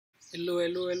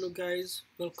Hello guys,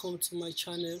 welcome to my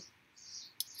channel.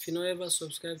 If you never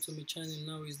subscribe to my channel,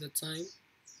 now is the time.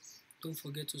 Don't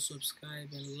forget to subscribe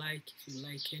and like if you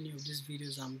like any of these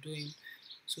videos I'm doing.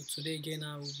 So today again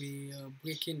I will be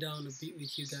breaking down a bit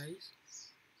with you guys.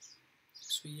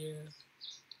 So yeah,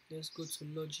 let's go to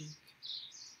Logic.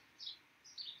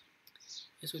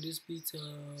 So this beat,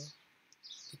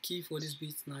 the key for this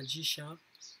beat is G sharp,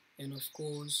 and of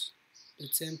course the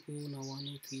tempo na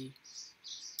 103.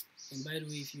 And by the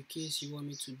way, if in case you want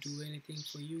me to do anything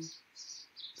for you,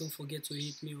 don't forget to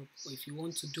hit me up. Or if you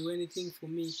want to do anything for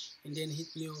me and then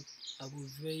hit me up, I will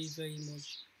very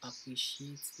much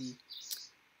appreciate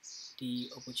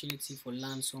the opportunity for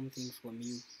learn something from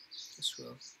you as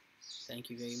well. Thank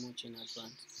you very much in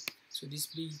advance. So this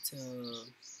beat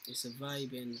is a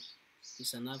vibe, and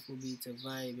it's an Afro beat, a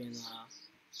vibe, and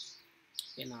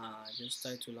just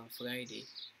title on Friday.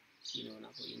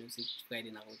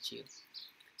 Friday now chill.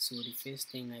 So the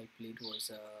first thing I played was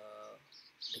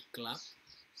the clap.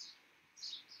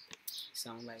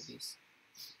 Sound like this.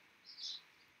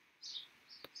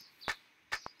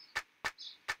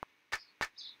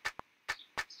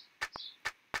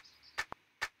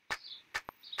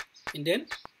 And then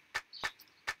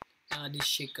add the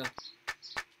shaker.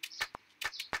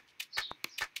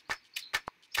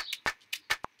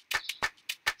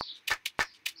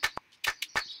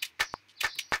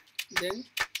 Then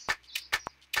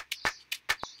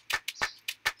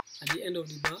at the end of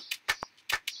the bar,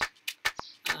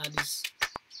 add this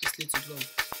little drum.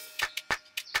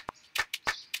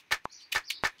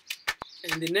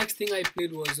 And the next thing I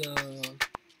played was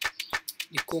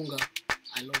the conga.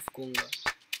 I love conga.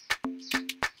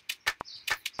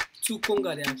 Two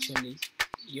conga there actually.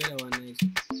 The other one is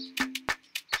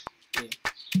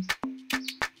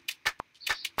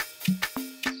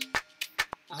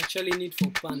I actually need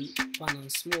for pan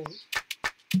and small.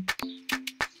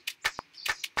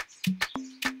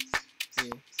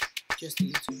 Just a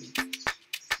little bit.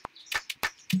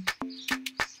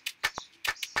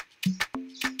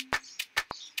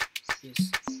 Yes.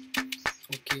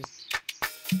 Okay.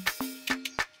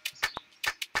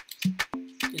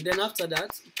 And then after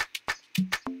that,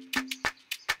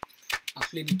 I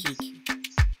play the kick.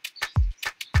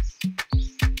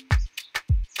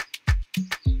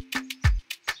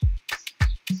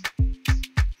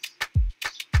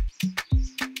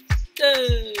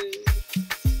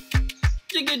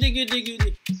 Diggy.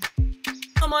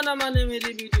 I'm on and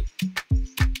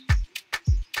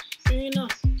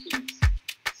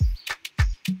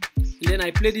then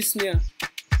I play this snare.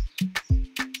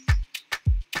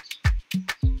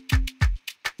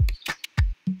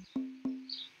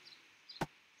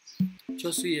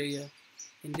 Just so yeah.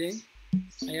 And then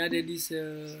I added this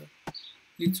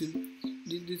little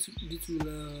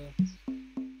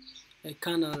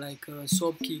kind of like a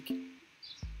sub kick.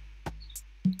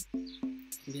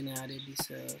 And then I added this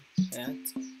hat.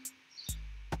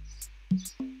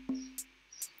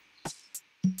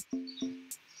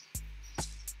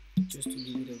 Just to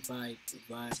give it a vibe.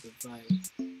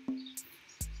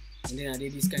 And then I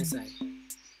did this kind of side.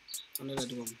 Another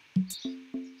drum.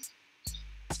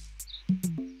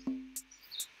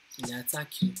 And they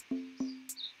attack you.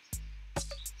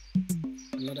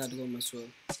 Another drum as well.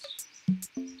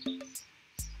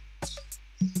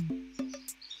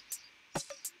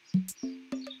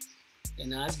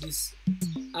 And I have this.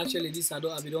 Actually, this I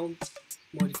don't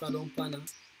modify, don't panel.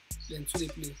 Then to the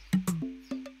play.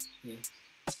 Yeah.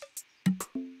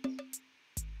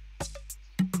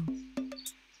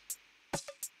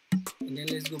 And then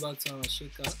let's go back to our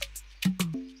shaker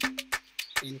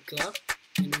and clap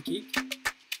and kick.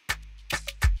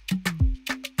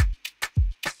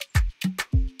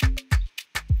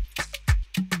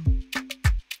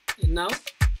 And now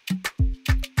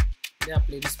I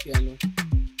play this piano.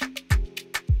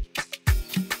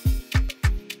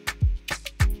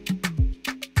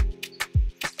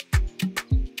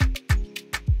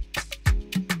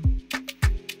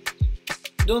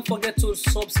 Don't forget to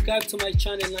subscribe to my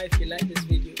channel now if you like this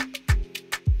video.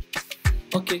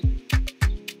 Okay.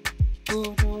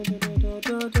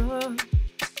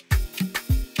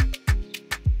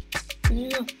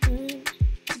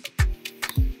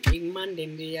 Big man,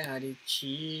 then they are the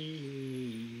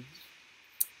cheese.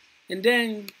 And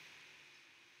then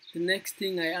the next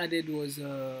thing I added was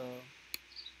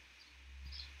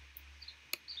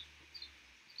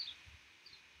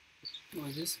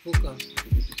this vocal.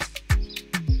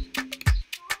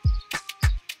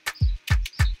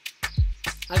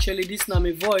 Actually, this now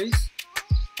my voice.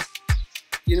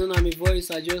 Now my voice.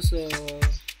 I just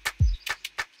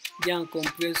get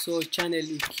compressor, channel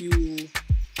EQ,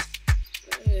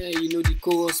 you know, the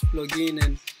chorus plugin,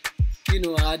 and you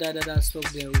know, I add other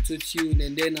stuff there, auto tune,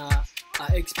 and then I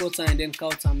export and then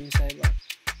count them inside that.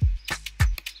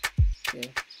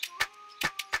 Yeah.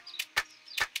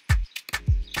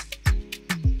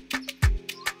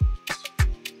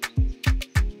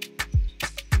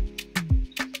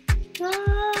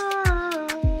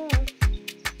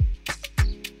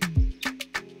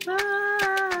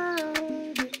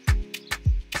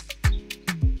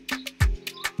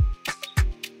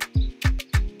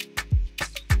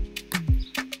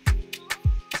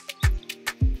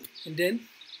 And then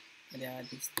I add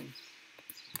this thing.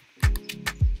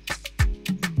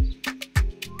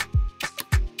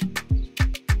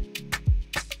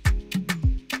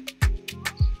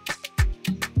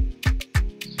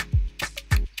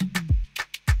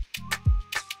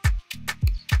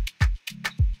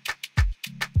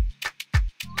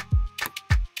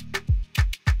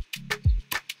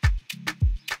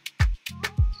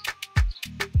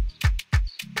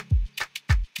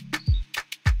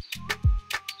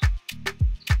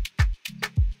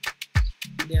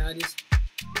 There it is.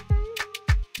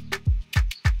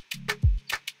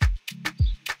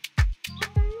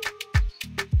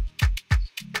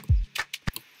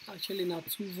 Actually, now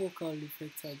 2 vocal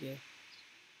effects are there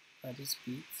for this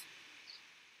beat.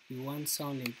 You want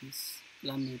sound like this,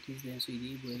 laminate this, then so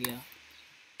you go here.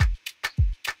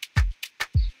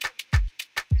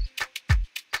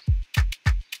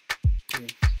 Okay.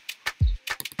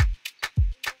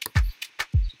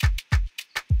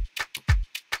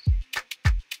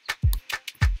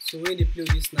 So when they play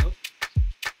this now,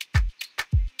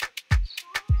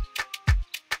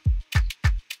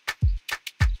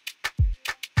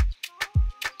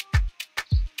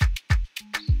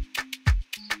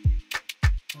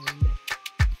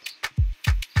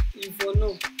 if you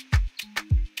know,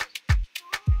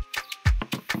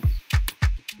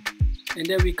 and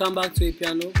then we come back to a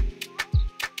piano.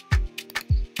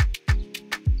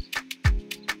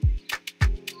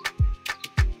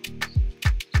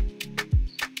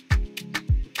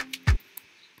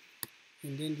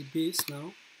 And then the bass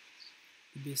now,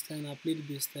 the bass line, I play the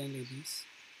bass line like this.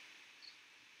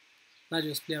 Now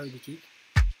just play out with the kick.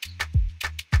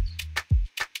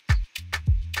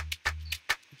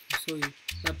 Okay, so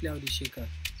now play out the shaker.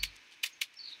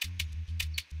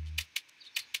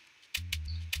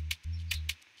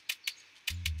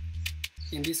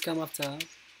 And this come after.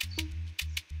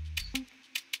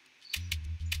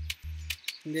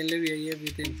 And then let me hear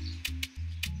everything.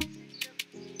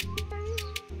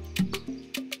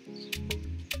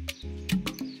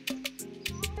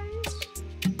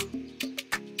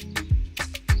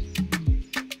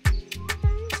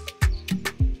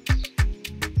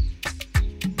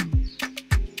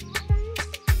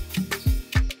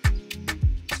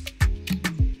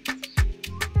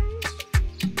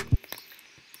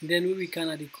 Then when we can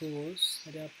add the chorus,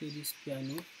 I play this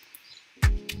piano.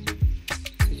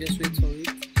 So just wait for it.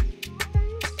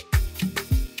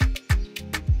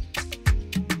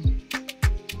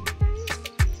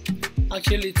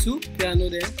 Actually 2 piano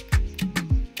there,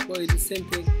 but it's the same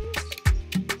thing.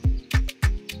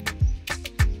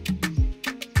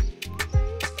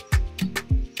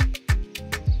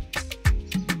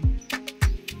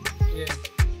 Yeah.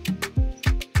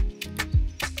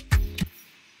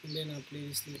 And then I'll play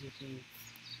this little thing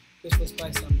just for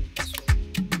spice and milk as well.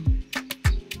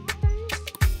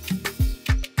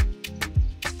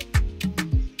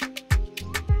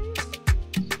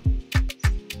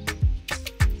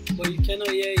 But you cannot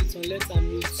hear it unless I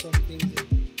mute something there.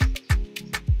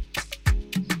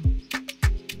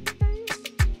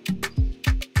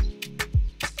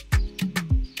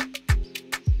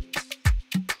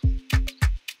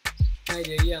 Right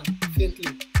there, yeah,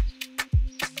 faintly.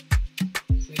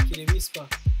 Like in a whisper.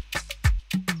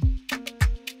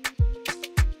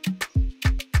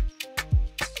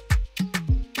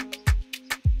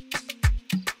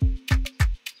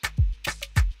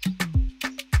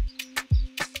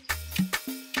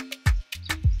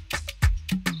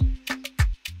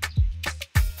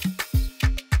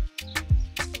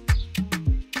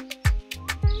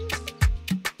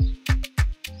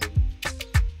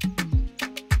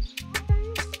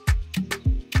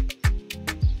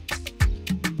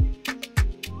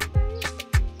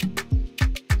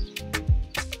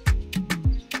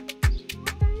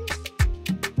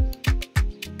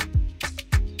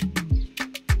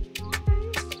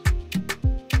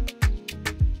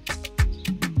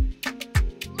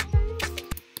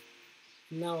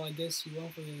 Now I guess you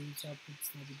want for your interpret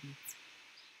not the beat,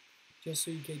 just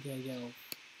so you get the idea of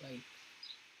like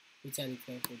which are the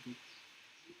type of beat.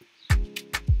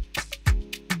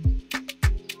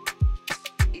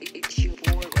 It's your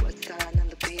boy.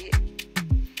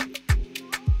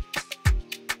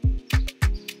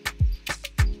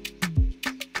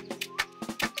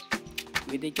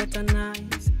 We dey get a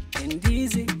nice and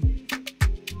easy.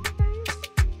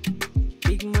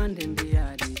 Big man them they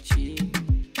are the chill.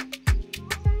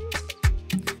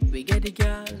 We get the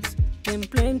girls, them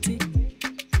plenty.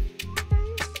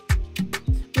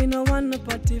 We no want no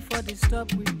party for the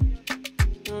stop we.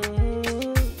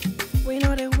 We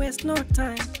know they waste no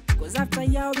time, cause after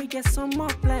y'all we get some more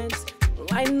plans.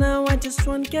 Right now I just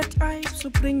want to get hype, so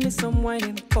bring me some wine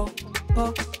and pop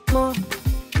more.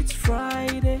 It's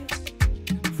Friday,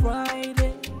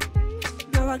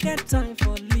 now I get time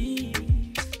for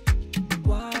leave.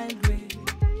 Wild way,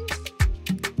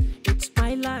 it's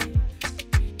my life,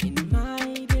 in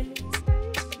my days.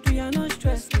 Do you not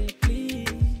stress me, please?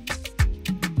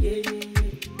 Yeah.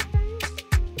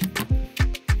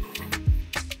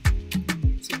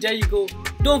 So there you go.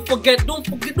 Don't forget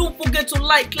to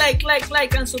like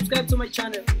and subscribe to my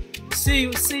channel. See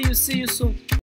you soon.